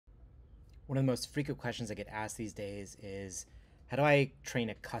One of the most frequent questions I get asked these days is, how do I train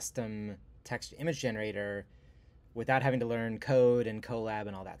a custom text image generator without having to learn code and Colab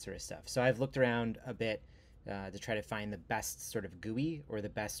and all that sort of stuff? So I've looked around a bit to try to find the best sort of GUI or the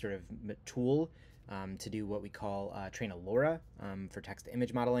best sort of tool to do what we call train a LoRA for text to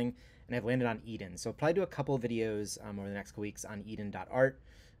image modeling, and I've landed on Eden. So I'll probably do a couple of videos over the next couple weeks on eden.art.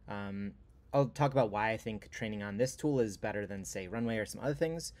 I'll talk about why I think training on this tool is better than, say, Runway or some other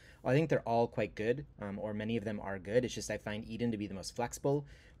things. Well, I think they're all quite good, or many of them are good. It's just I find Eden to be the most flexible.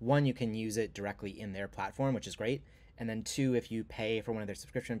 One, you can use it directly in their platform, which is great. And then two, if you pay for one of their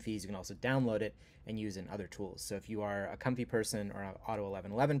subscription fees, you can also download it and use it in other tools. So if you are a Comfy person or an Auto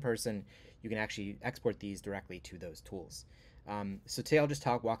 1111 person, you can actually export these directly to those tools. So today I'll just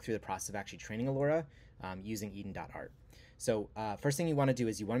walk through the process of actually training a LoRA using eden.art. So first thing you want to do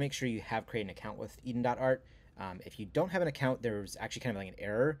is you want to make sure you have created an account with eden.art. If you don't have an account, there's actually kind of like an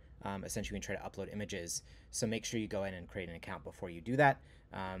error, essentially when you try to upload images. So make sure you go in and create an account before you do that.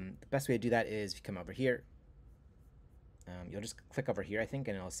 The best way to do that is if you come over here, you'll just click over here, I think,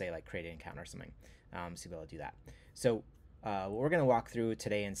 and it'll say like create an account or something. So you'll be able to do that. So what we're going to walk through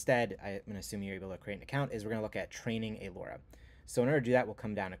today instead, I'm going to assume you're able to create an account, is we're going to look at training a LoRA. So in order to do that, we'll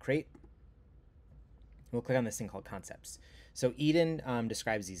come down to create. We'll click on this thing called concepts. So Eden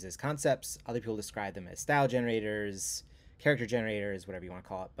describes these as concepts. Other people describe them as style generators, character generators, whatever you want to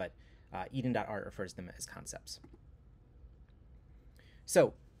call it, but eden.art refers to them as concepts.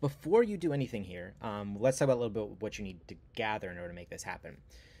 So before you do anything here, let's talk about a little bit what you need to gather in order to make this happen.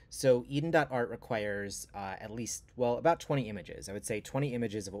 So eden.art requires at least, well, about 20 images. I would say 20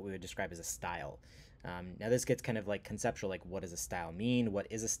 images of what we would describe as a style. Now this gets kind of like conceptual, like what does a style mean? What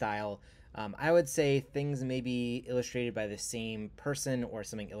is a style? I would say things may be illustrated by the same person or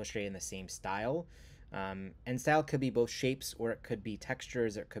something illustrated in the same style. And style could be both shapes, or it could be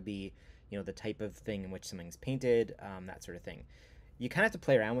textures, or it could be, the type of thing in which something's painted, that sort of thing. You kind of have to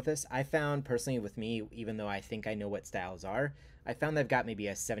play around with this. I found personally with me, even though I think I know what styles are, I found I've got maybe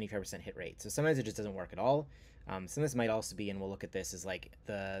a 75% hit rate. So sometimes it just doesn't work at all. Some of this might also be, and we'll look at this, as like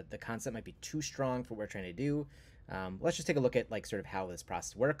the concept might be too strong for what we're trying to do. Let's just take a look at like sort of how this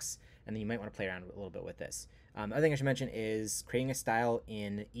process works, and then you might want to play around a little bit with this. Other thing I should mention is creating a style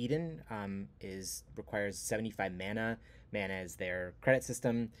in Eden requires 75 mana. Mana is their credit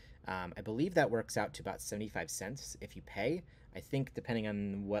system. I believe that works out to about 75 cents if you pay. I think depending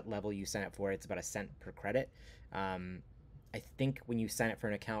on what level you sign up for, it's about a cent per credit. I think when you sign up for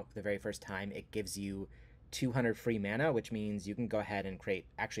an account for the very first time, it gives you 200 free mana, which means you can go ahead and create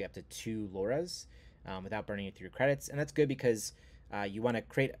actually up to 2 LoRAs without burning it through your credits. And that's good because you want to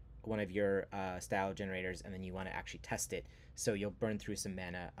create one of your style generators, and then you want to actually test it. So you'll burn through some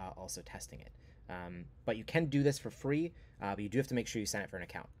mana also testing it. But you can do this for free, but you do have to make sure you sign up for an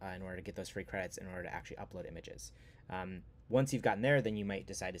account in order to get those free credits in order to actually upload images. Once you've gotten there, then you might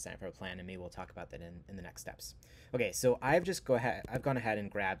decide to sign up for a plan, and maybe we'll talk about that in the next steps. Okay, so I've gone ahead and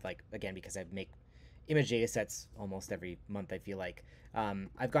grabbed, like, again, because I make image data sets almost every month, I feel like.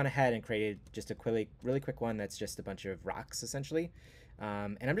 I've gone ahead and created just a really quick one that's just a bunch of rocks, essentially.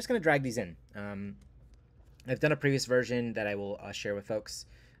 And I'm just going to drag these in. I've done a previous version that I will share with folks.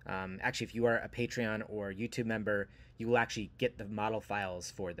 Actually, if you are a Patreon or YouTube member, you will actually get the model files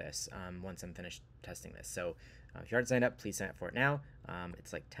for this once I'm finished testing this. So if you aren't signed up, please sign up for it now.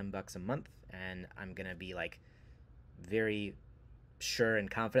 It's like $10 a month, and I'm going to be like very sure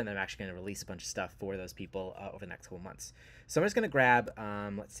and confident that I'm actually going to release a bunch of stuff for those people over the next couple months. So I'm just going to grab,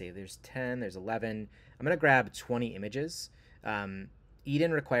 let's see, there's 10, there's 11. I'm going to grab 20 images.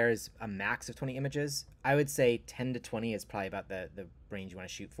 Eden requires a max of 20 images. I would say 10 to 20 is probably about the range you want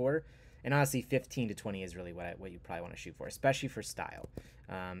to shoot for. And honestly, 15 to 20 is really what you probably want to shoot for, especially for style.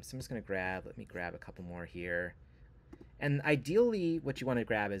 So I'm just going to let me grab a couple more here. And ideally, what you want to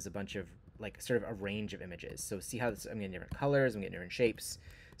grab is a bunch of, like, sort of a range of images. So see how this, I'm getting different colors, I'm getting different shapes.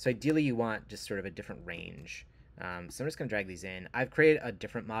 So ideally, you want just sort of a different range. So I'm just going to drag these in. I've created a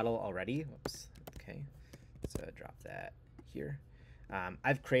different model already. Whoops. Okay. Let's drop that here.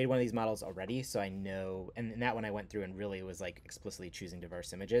 I've created one of these models already, so I know, and in that one I went through and really was like explicitly choosing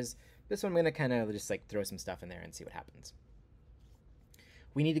diverse images. This one I'm going to kind of just like throw some stuff in there and see what happens.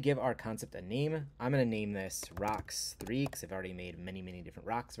 We need to give our concept a name. I'm going to name this Rocks 3 because I've already made many different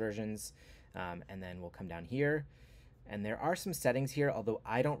Rocks versions. And then we'll come down here. And there are some settings here, although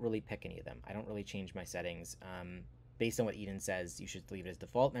I don't really pick any of them. I don't really change my settings. Based on what Eden says, you should leave it as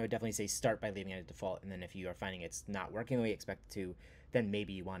default. And I would definitely say start by leaving it as default. And then if you are finding it's not working the way you expect it to, then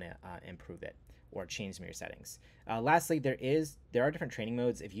maybe you want to improve it or change some of your settings. Lastly, there are different training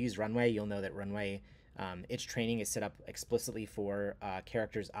modes. If you use Runway, you'll know that Runway Its training is set up explicitly for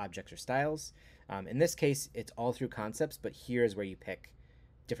characters, objects, or styles. In this case, it's all through concepts, but here's where you pick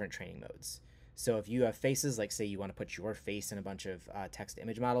different training modes. So if you have faces, like say you want to put your face in a bunch of text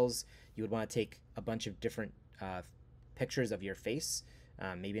image models, you would want to take a bunch of different pictures of your face,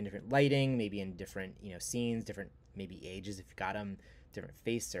 maybe in different lighting, maybe in different scenes, different maybe ages if you've got them, different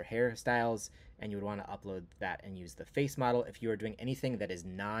face or hairstyles, and you would want to upload that and use the face model. If you are doing anything that is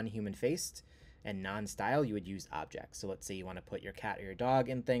non-human faced and non-style, you would use objects. So let's say you want to put your cat or your dog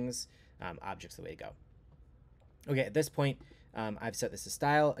in things, objects the way to go. Okay, at this point, I've set this to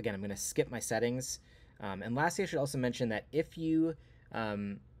style. Again, I'm going to skip my settings. And lastly, I should also mention that if you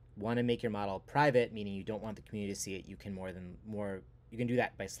want to make your model private, meaning you don't want the community to see it, you can you can do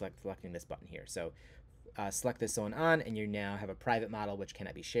that by selecting this button here. So select this one on, and you now have a private model which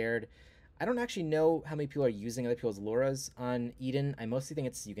cannot be shared. I don't actually know how many people are using other people's LoRAs on Eden. I mostly think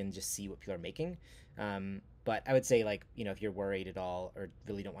it's you can just see what people are making. But I would say, like, if you're worried at all or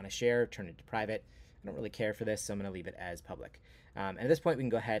really don't want to share, turn it to private. I don't really care for this, so I'm going to leave it as public. And at this point, we can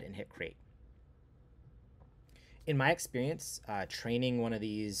go ahead and hit create. In my experience, training one of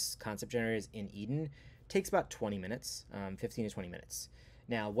these concept generators in Eden takes about 20 minutes, 15 to 20 minutes.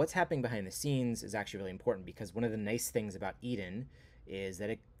 Now, what's happening behind the scenes is actually really important, because one of the nice things about Eden is that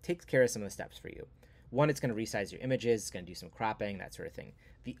it takes care of some of the steps for you. One, it's going to resize your images, it's going to do some cropping, that sort of thing.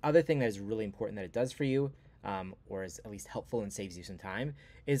 The other thing that is really important that it does for you, or is at least helpful and saves you some time,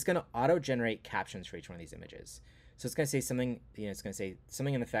 is going to auto-generate captions for each one of these images. So it's going to say something, it's going to say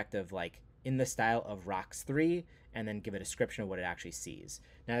something in effect of like, in the style of Rocks 3, and then give a description of what it actually sees.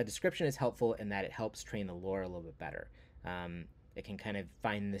 Now, the description is helpful in that it helps train the LoRA a little bit better. It can kind of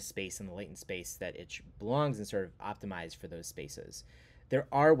find the space and the latent space that it belongs and sort of optimize for those spaces. There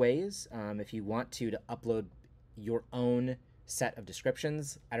are ways, if you want to upload your own set of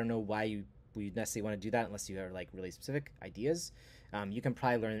descriptions. I don't know why you necessarily want to do that unless you have like really specific ideas. You can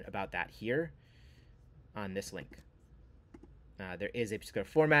probably learn about that here on this link. There is a particular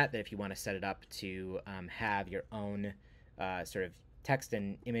format that if you want to set it up to have your own sort of text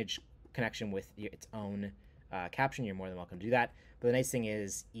and image connection with its own caption, you're more than welcome to do that. But the nice thing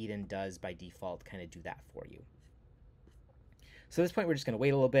is Eden does by default kind of do that for you. So at this point, we're just going to wait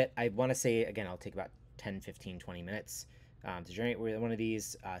a little bit. I want to say, again, I'll take about 10, 15, 20 minutes to generate one of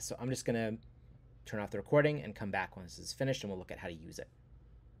these. So I'm just going to turn off the recording and come back once this is finished, and we'll look at how to use it.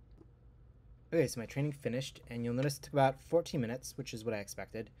 Okay, so my training finished, and you'll notice it took about 14 minutes, which is what I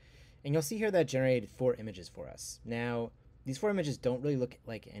expected. And you'll see here that it generated 4 images for us. Now, these 4 images don't really look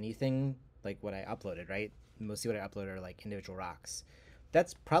like anything like what I uploaded, right? Mostly what I uploaded are like individual rocks.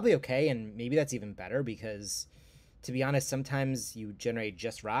 That's probably okay, and maybe that's even better, because to be honest, sometimes you generate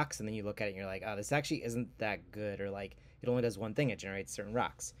just rocks and then you look at it and you're like, oh, this actually isn't that good, or like it only does one thing, it generates certain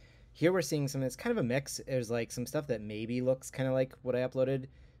rocks. Here we're seeing something that's kind of a mix. There's like some stuff that maybe looks kind of like what I uploaded,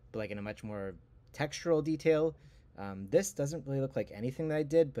 but like in a much more textural detail. This doesn't really look like anything that I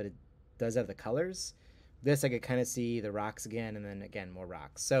did, but it does have the colors. This I could kind of see the rocks again, and then again more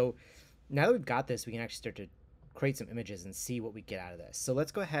rocks. So now that we've got this, we can actually start to create some images and see what we get out of this. So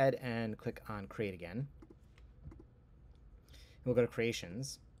let's go ahead and click on create again. We'll go to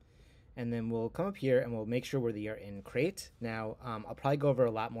creations, and then we'll come up here and we'll make sure we are in create. Now, I'll probably go over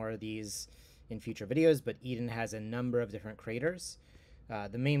a lot more of these in future videos, but Eden has a number of different creators.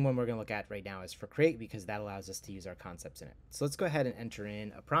 The main one we're going to look at right now is for create, because that allows us to use our concepts in it. So let's go ahead and enter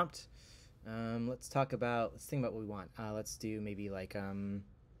in a prompt. Let's think about what we want. Let's do maybe like,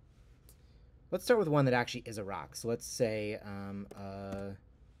 let's start with one that actually is a rock. So let's say a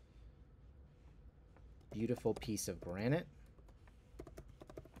beautiful piece of granite.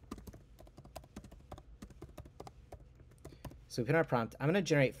 So we put in our prompt. I'm going to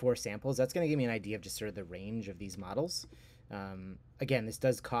generate 4 samples. That's going to give me an idea of just sort of the range of these models. Again, this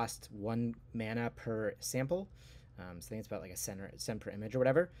does cost 1 mana per sample. So I think it's about like a cent per image or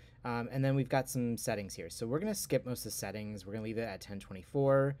whatever. And then we've got some settings here. So we're going to skip most of the settings. We're going to leave it at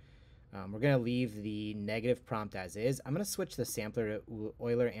 1024. We're going to leave the negative prompt as is. I'm going to switch the sampler to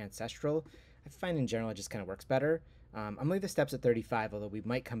Euler Ancestral. I find in general it just kind of works better. I'm going to leave the steps at 35, although we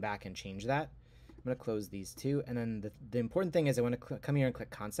might come back and change that. I'm going to close these two. And then the important thing is I want to come here and click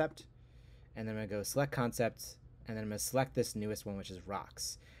concept. And then I'm going to go select concept. And then I'm going to select this newest one, which is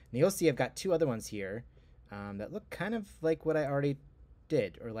rocks. And you'll see I've got 2 other ones here that look kind of like what I already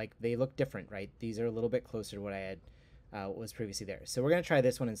did, or like they look different, right? These are a little bit closer to what I had was previously there. So we're going to try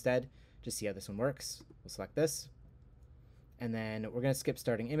this one instead, just see how this one works. We'll select this. And then we're going to skip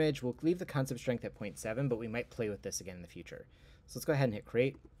starting image. We'll leave the concept strength at 0.7, but we might play with this again in the future. So let's go ahead and hit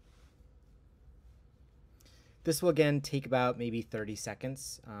create. This will again take about maybe 30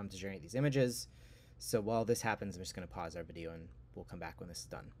 seconds to generate these images. So while this happens, I'm just going to pause our video and we'll come back when this is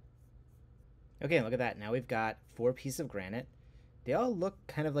done. Okay, look at that. Now we've got 4 pieces of granite. They all look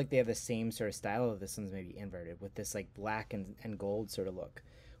kind of like they have the same sort of style. This one's maybe inverted with this like black and gold sort of look,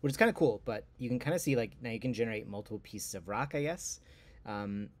 which is kind of cool. But you can kind of see like now you can generate multiple pieces of rock, I guess.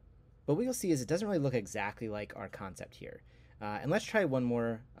 But what you'll see is it doesn't really look exactly like our concept here. And let's try one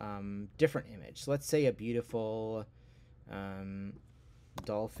more different image. So let's say a beautiful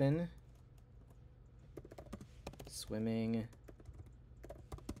dolphin swimming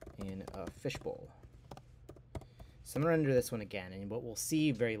in a fishbowl. So I'm going to render this one again, and what we'll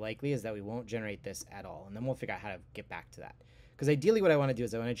see very likely is that we won't generate this at all, and then we'll figure out how to get back to that. Because ideally what I want to do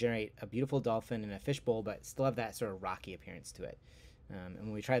is I want to generate a beautiful dolphin in a fishbowl, but still have that sort of rocky appearance to it. And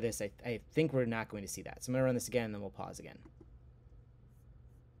when we try this, I think we're not going to see that. So I'm going to run this again, and then we'll pause again.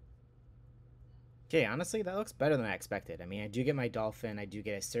 Okay, honestly, that looks better than I expected. I mean, I do get my dolphin, I do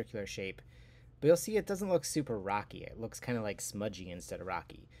get a circular shape, but you'll see it doesn't look super rocky. It looks kind of like smudgy instead of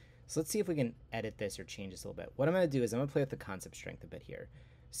rocky. So let's see if we can edit this or change this a little bit. What I'm going to do is I'm going to play with the concept strength a bit here.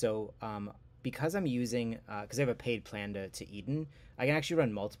 So because I'm using, because I have a paid plan to Eden, I can actually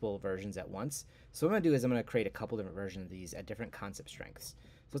run multiple versions at once. So what I'm going to do is I'm going to create a couple different versions of these at different concept strengths.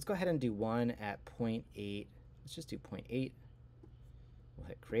 So let's go ahead and do one at 0.8. Let's just do 0.8. We'll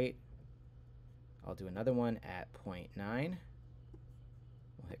hit create. I'll do another one at 0.9.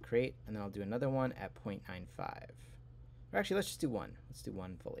 We'll hit create, and then I'll do another one at 0.95. Or actually, let's just do one. Let's do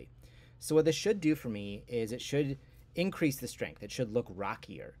one fully. So what this should do for me is it should increase the strength. It should look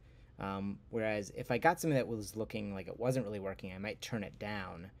rockier. Whereas if I got something that was looking like it wasn't really working, I might turn it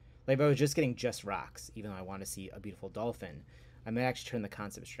down. Like if I was just getting just rocks, even though I want to see a beautiful dolphin, I might actually turn the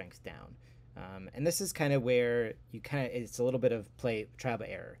concept strength down. And this is kind of where you it's a little bit of trial by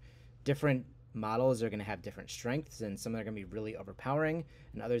error. Different models are going to have different strengths, and some are going to be really overpowering,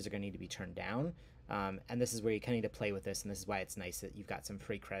 and others are going to need to be turned down. And this is where you kind of need to play with this, and this is why it's nice that you've got some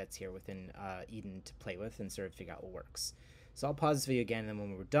free credits here within Eden to play with and sort of figure out what works. So I'll pause this video again, and then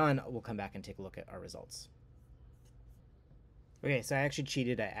when we're done, we'll come back and take a look at our results. Okay, so I actually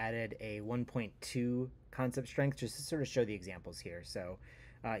cheated. I added a 1.2 concept strength just to sort of show the examples here. So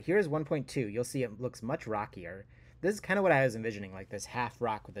here's 1.2. You'll see it looks much rockier. This is kind of what I was envisioning, like this half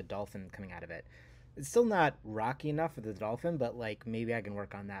rock with a dolphin coming out of it. It's still not rocky enough for the dolphin, but like maybe I can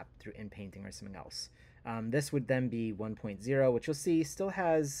work on that through in painting or something else. This would then be 1.0, which you'll see still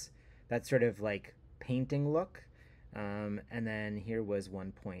has that sort of like painting look. And then here was what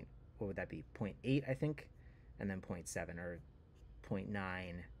would that be? 0.8, I think, and then 0.7 or 0.9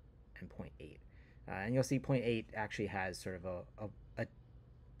 and 0.8. And you'll see 0.8 actually has sort of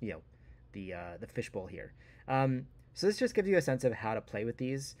the fishbowl here. So this just gives you a sense of how to play with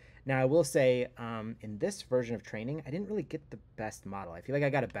these. Now I will say in this version of training, I didn't really get the best model. I feel like I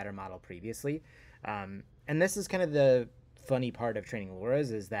got a better model previously. And this is kind of the funny part of training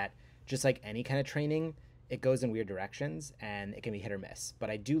LoRAs, is that just like any kind of training, it goes in weird directions and it can be hit or miss. But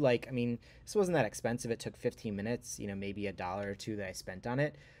I do like, I mean, this wasn't that expensive. It took 15 minutes, maybe $1 or $2 that I spent on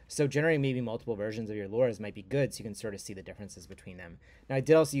it. So generating maybe multiple versions of your LoRAs might be good, so you can sort of see the differences between them. Now I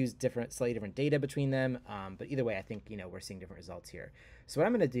did also use slightly different data between them, but either way, I think we're seeing different results here. So what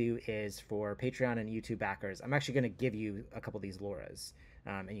I'm going to do is, for Patreon and YouTube backers, I'm actually going to give you a couple of these LoRAs,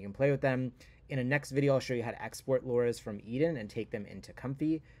 and you can play with them. In a next video, I'll show you how to export LoRAs from Eden and take them into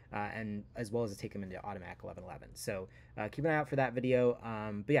Comfy, and as well as to take them into Automatic 1111. So keep an eye out for that video.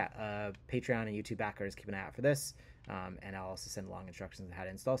 But yeah, Patreon and YouTube backers, keep an eye out for this. And I'll also send long instructions on how to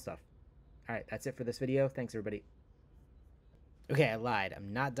install stuff. All right, that's it for this video. Thanks, everybody. Okay, I lied.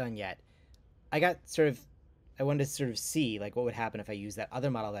 I'm not done yet. I wanted to sort of see like what would happen if I used that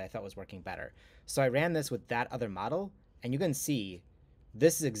other model that I thought was working better. So I ran this with that other model, and you can see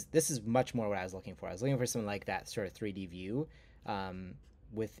this is much more what I was looking for. I was looking for something like that sort of 3D view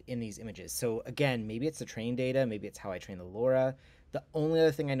within these images. So again, maybe it's the training data, maybe it's how I train the LoRA. The only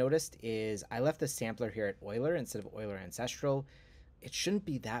other thing I noticed is I left the sampler here at Euler instead of Euler Ancestral. It shouldn't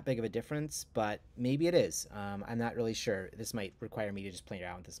be that big of a difference, but maybe it is. I'm not really sure. This might require me to just play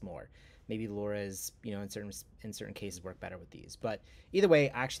around with this more. Maybe LoRA's, in certain cases work better with these. But either way,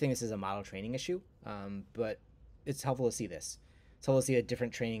 I actually think this is a model training issue, but it's helpful to see this. It's helpful to see that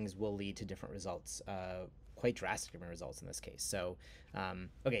different trainings will lead to different results, quite drastic different results in this case. So,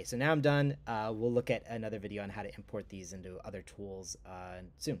 okay, so now I'm done. We'll look at another video on how to import these into other tools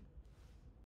soon.